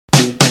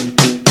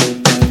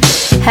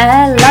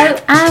Hello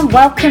and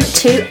welcome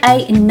to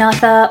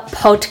another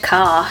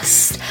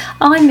podcast.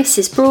 I'm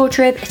Mrs.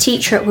 Broadrib, a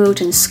teacher at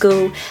Wilden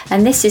School,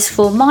 and this is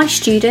for my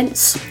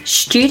students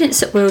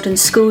at Wilden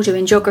School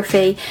doing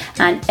geography,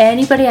 and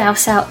anybody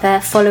else out there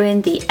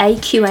following the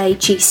AQA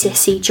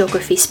GCSE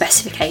geography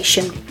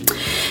specification.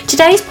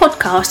 Today's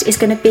podcast is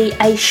going to be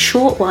a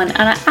short one,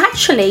 and I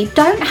actually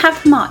don't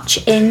have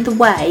much in the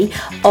way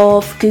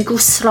of Google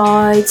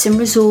Slides and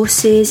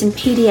resources and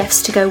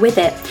PDFs to go with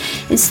it.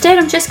 Instead,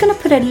 I'm just going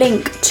to put a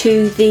link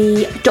to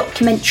the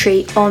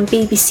documentary on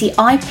BBC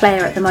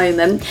iPlayer at the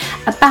moment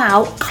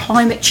about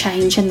climate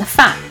change and the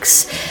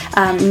facts,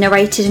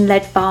 narrated and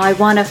led by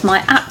one of my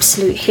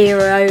absolute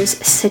heroes,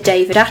 Sir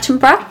David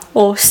Attenborough,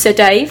 or Sir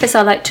Dave as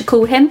I like to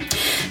call him.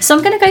 So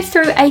I'm going to go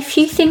through a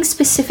few things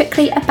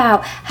specifically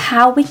about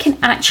how we can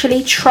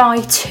actually try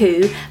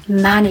to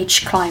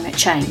manage climate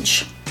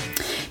change.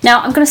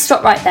 Now I'm going to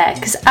stop right there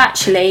because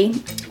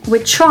actually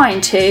we're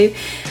trying to,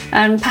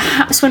 and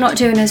perhaps we're not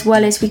doing as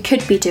well as we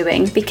could be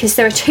doing, because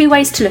there are two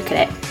ways to look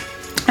at it.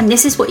 And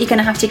this is what you're going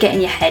to have to get in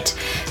your head.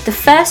 The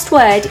first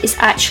word is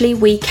actually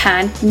we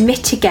can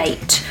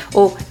mitigate,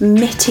 or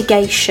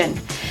mitigation.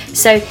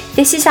 So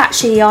this is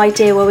actually the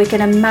idea where we're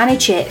going to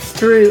manage it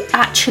through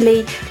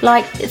actually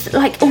like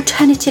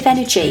alternative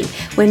energy.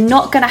 We're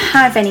not going to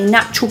have any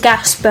natural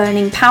gas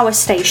burning power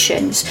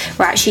stations.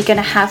 We're actually going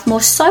to have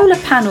more solar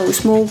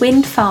panels, more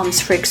wind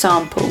farms, for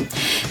example.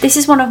 This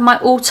is one of my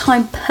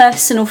all-time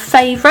personal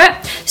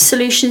favourite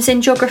solutions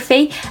in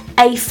geography: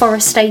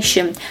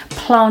 afforestation,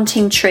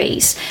 planting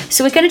trees.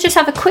 So we're going to just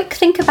have a quick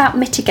think about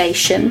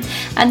mitigation,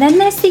 and then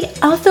there's the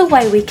other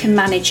way we can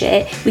manage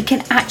it. We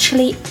can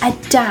actually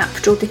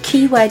adapt, or the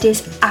key word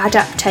is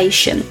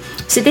adaptation.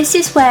 So this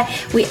is where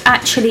we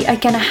actually are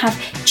going to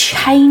have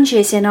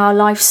changes in our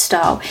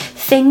lifestyle,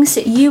 things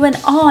that you and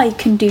I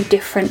can do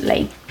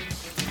differently.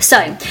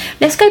 So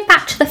let's go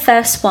back to the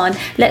first one.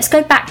 Let's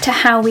go back to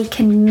how we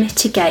can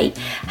mitigate,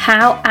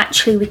 how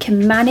actually we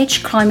can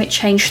manage climate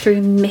change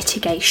through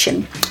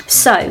mitigation.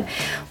 So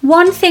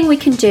one thing we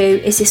can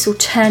do is this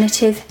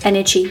alternative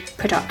energy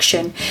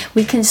production.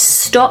 We can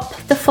stop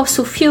the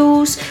fossil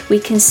fuels.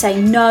 We can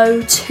say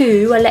no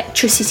to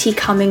electricity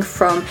coming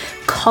from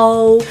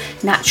coal,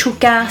 natural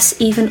gas,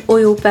 even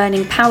oil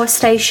burning power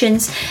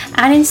stations,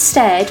 and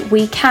instead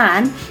we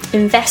can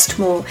invest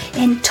more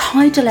in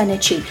tidal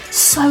energy,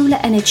 solar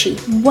energy,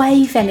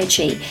 wave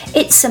energy.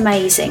 It's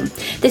amazing.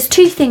 There's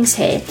two things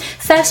here.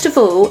 First of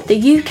all,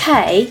 the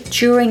UK,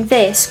 during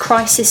this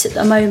crisis at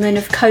the moment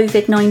of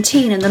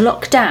COVID-19 and the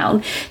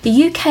lockdown,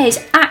 the UK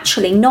has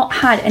actually not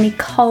had any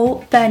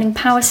coal burning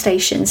power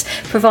stations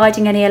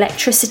providing any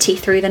electricity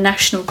through the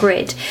national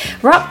grid.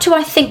 We're up to,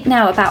 I think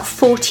now, about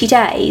 40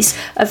 days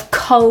of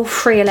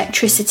coal-free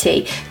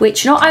electricity,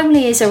 which not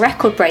only is a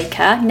record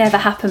breaker, never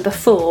happened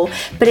before,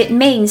 but it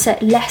means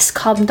that less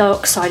carbon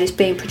dioxide is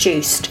being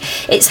produced.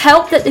 It's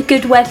helped that the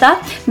good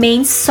weather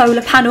means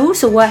solar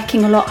panels are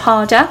working a lot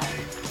harder.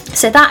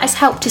 So that has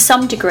helped to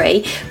some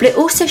degree, but it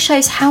also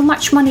shows how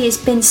much money has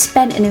been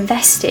spent and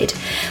invested.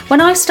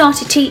 When I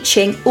started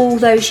teaching all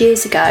those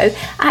years ago,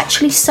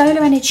 actually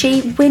solar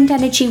energy, wind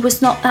energy was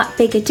not that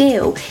big a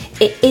deal.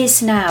 It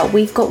is now.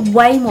 We've got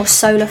way more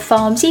solar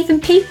farms,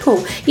 even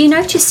people. You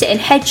notice it in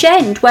Hedge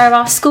End, where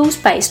our school's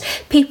based,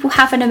 people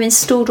having them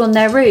installed on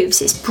their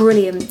roofs. It's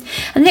brilliant.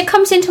 And then it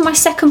comes into my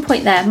second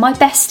point there. My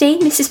bestie,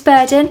 Mrs.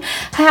 Burden,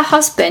 her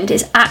husband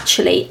is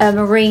actually a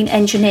marine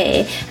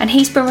engineer, and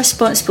he's been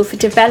responsible for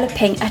developing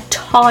a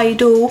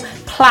tidal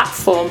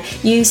platform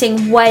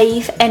using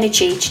wave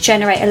energy to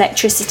generate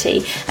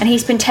electricity, and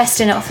he's been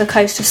testing it off the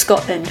coast of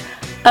Scotland.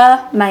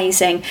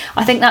 Amazing.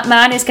 I think that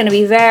man is going to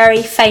be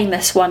very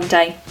famous one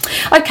day.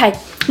 Okay,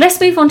 let's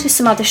move on to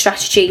some other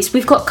strategies.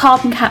 We've got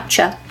carbon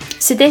capture.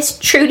 So this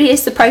truly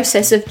is the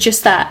process of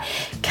just that,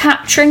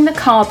 capturing the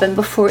carbon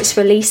before it's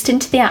released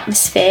into the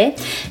atmosphere,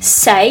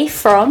 say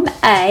from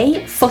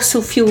a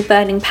fossil fuel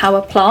burning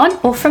power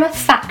plant or from a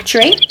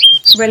factory,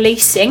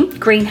 releasing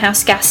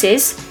greenhouse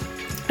gases,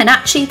 and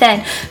actually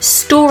then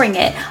storing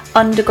it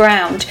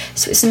underground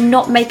so it's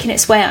not making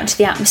its way out into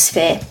the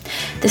atmosphere.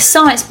 The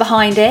science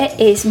behind it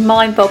is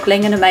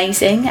mind-boggling and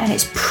amazing, and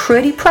it's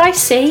pretty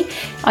pricey.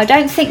 I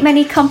don't think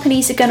many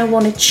companies are going to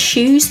want to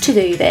choose to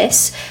do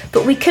this,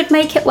 but we could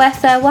make it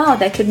worth their while.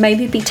 There could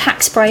maybe be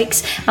tax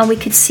breaks, and we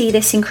could see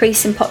this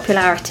increase in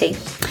popularity.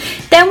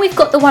 Then we've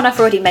got the one I've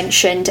already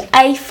mentioned,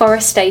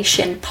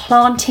 afforestation,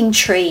 planting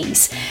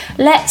trees.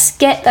 Let's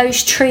get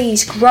those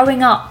trees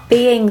growing up,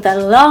 being the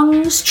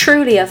lungs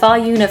truly of our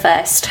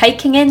universe,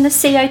 taking in the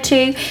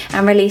CO2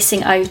 and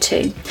releasing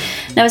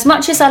O2. Now, as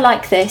much as I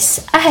like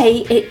this,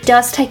 it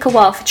does take a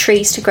while for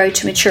trees to grow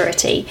to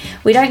maturity.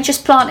 We don't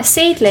just plant a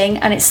seedling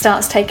and it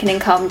starts taking in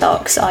carbon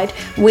dioxide.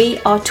 We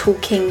are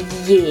talking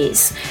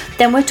years.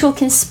 Then we're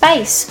talking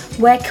space.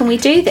 Where can we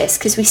do this?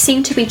 Because we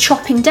seem to be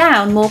chopping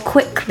down more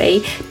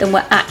quickly than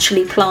we're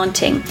actually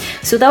planting.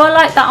 So although I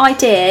like that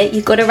idea,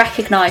 you've got to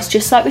recognise,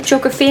 just like with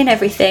geography and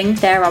everything,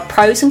 there are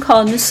pros and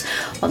cons.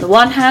 On the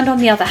one hand, on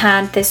the other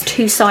hand, there's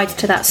two sides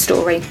to that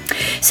story.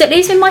 So it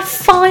leaves me my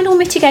final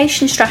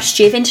mitigation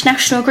strategy of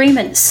international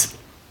agreements.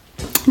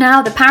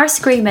 Now, the Paris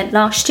Agreement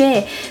last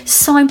year,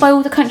 signed by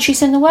all the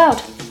countries in the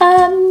world.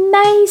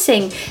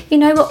 Amazing. You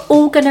know, we're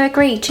all going to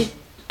agree to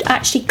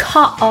actually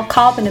cut our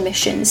carbon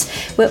emissions.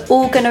 We're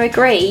all going to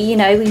agree, you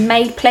know, we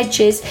made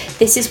pledges,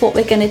 this is what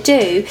we're going to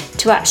do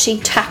to actually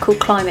tackle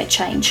climate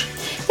change.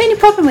 The only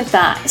problem with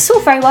that, it's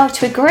all very well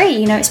to agree,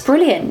 you know, it's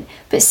brilliant,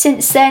 but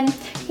since then,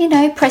 you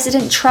know,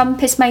 President Trump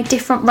has made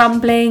different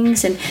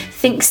rumblings and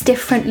thinks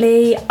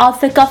differently.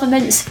 Other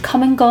governments have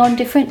come and gone,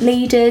 different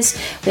leaders.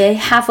 We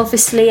have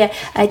obviously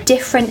a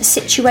different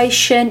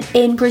situation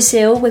in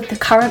Brazil with the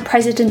current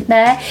president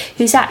there,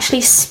 who's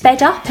actually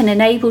sped up and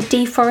enabled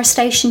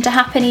deforestation to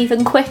happen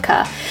even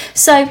quicker.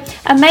 So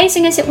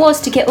amazing as it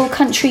was to get all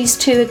countries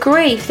to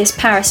agree to this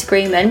Paris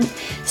Agreement,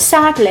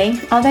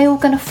 sadly, are they all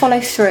going to follow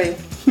through?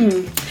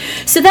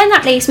 So then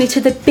that leads me to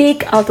the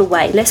big other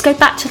way. Let's go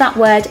back to that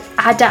word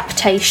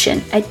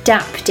adaptation,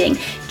 adapting,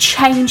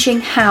 changing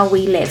how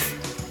we live.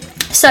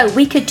 So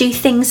we could do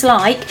things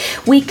like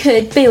we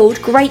could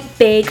build great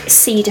big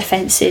sea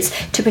defences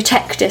to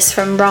protect us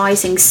from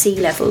rising sea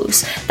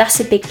levels.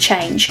 That's a big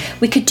change.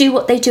 We could do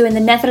what they do in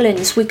the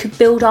Netherlands. We could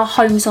build our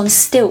homes on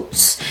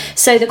stilts.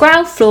 So the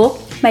ground floor,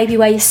 maybe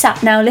where you're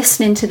sat now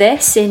listening to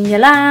this, in your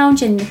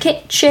lounge, in the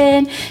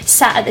kitchen,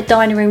 sat at the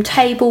dining room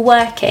table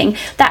working,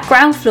 that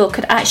ground floor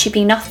could actually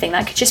be nothing.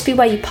 That could just be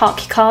where you park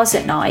your cars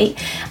at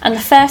night. And the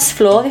first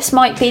floor,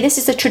 this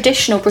is a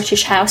traditional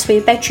British house where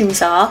your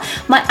bedrooms are,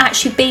 might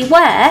actually be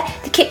where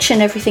the kitchen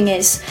and everything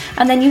is.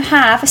 And then you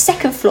have a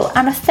second floor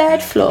and a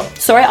third floor.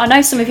 Sorry, I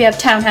know some of you have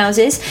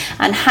townhouses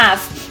and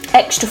have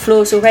extra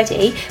floors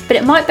already, but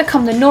it might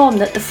become the norm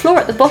that the floor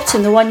at the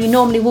bottom, the one you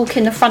normally walk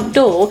in the front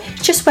door,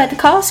 is just where the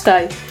cars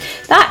go.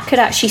 That could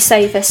actually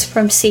save us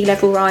from sea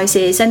level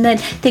rises, and then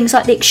things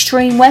like the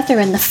extreme weather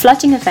and the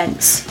flooding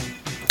events.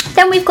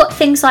 Then we've got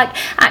things like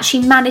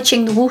actually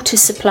managing the water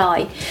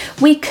supply.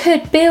 We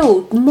could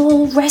build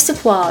more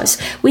reservoirs.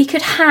 We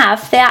could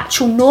have the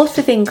actual north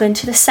of England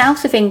to the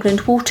south of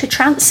England water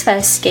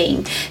transfer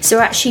scheme. So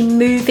we're actually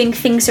moving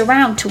things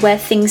around to where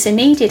things are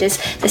needed, as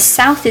the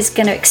south is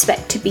going to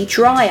expect to be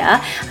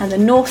drier and the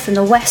north and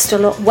the west a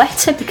lot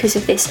wetter because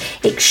of this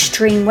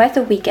extreme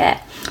weather we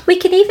get. We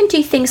can even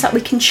do things like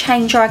we can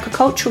change our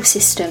agricultural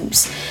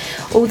systems.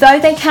 Although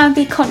they can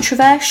be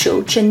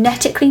controversial,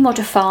 genetically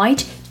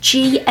modified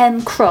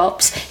GM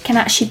crops can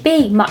actually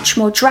be much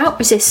more drought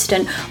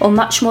resistant or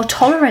much more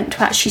tolerant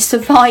to actually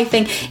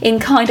surviving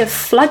in kind of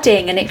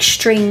flooding and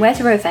extreme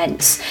weather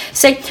events.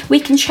 So we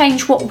can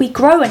change what we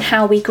grow and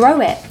how we grow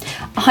it.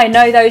 I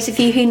know those of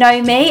you who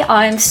know me,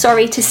 I'm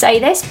sorry to say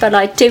this, but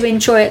I do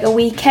enjoy at the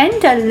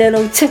weekend a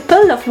little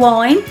tipple of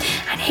wine,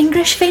 and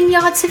English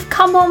vineyards have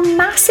come on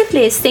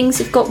massively as things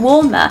have got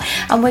warmer,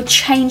 and we're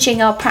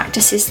changing our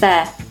practices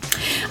there.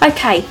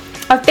 Okay,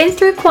 I've been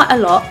through quite a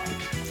lot.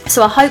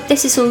 So I hope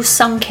this is all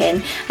sunk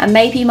in, and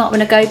maybe you might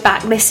want to go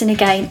back, listen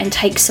again and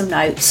take some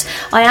notes.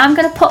 I am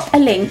going to pop a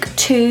link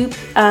to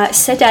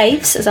Sir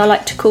Dave's, as I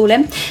like to call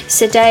him,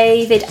 Sir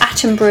David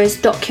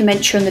Attenborough's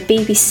documentary on the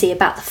BBC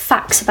about the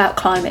facts about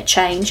climate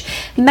change.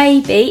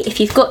 Maybe if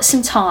you've got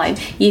some time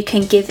you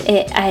can give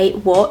it a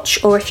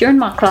watch, or if you're in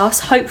my class,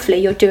 hopefully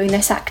you're doing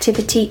this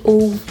activity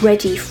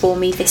already for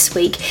me this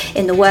week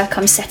in the work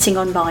I'm setting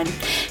online.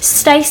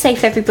 Stay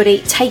safe everybody,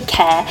 take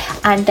care,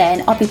 and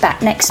then I'll be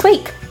back next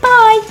week.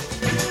 Bye!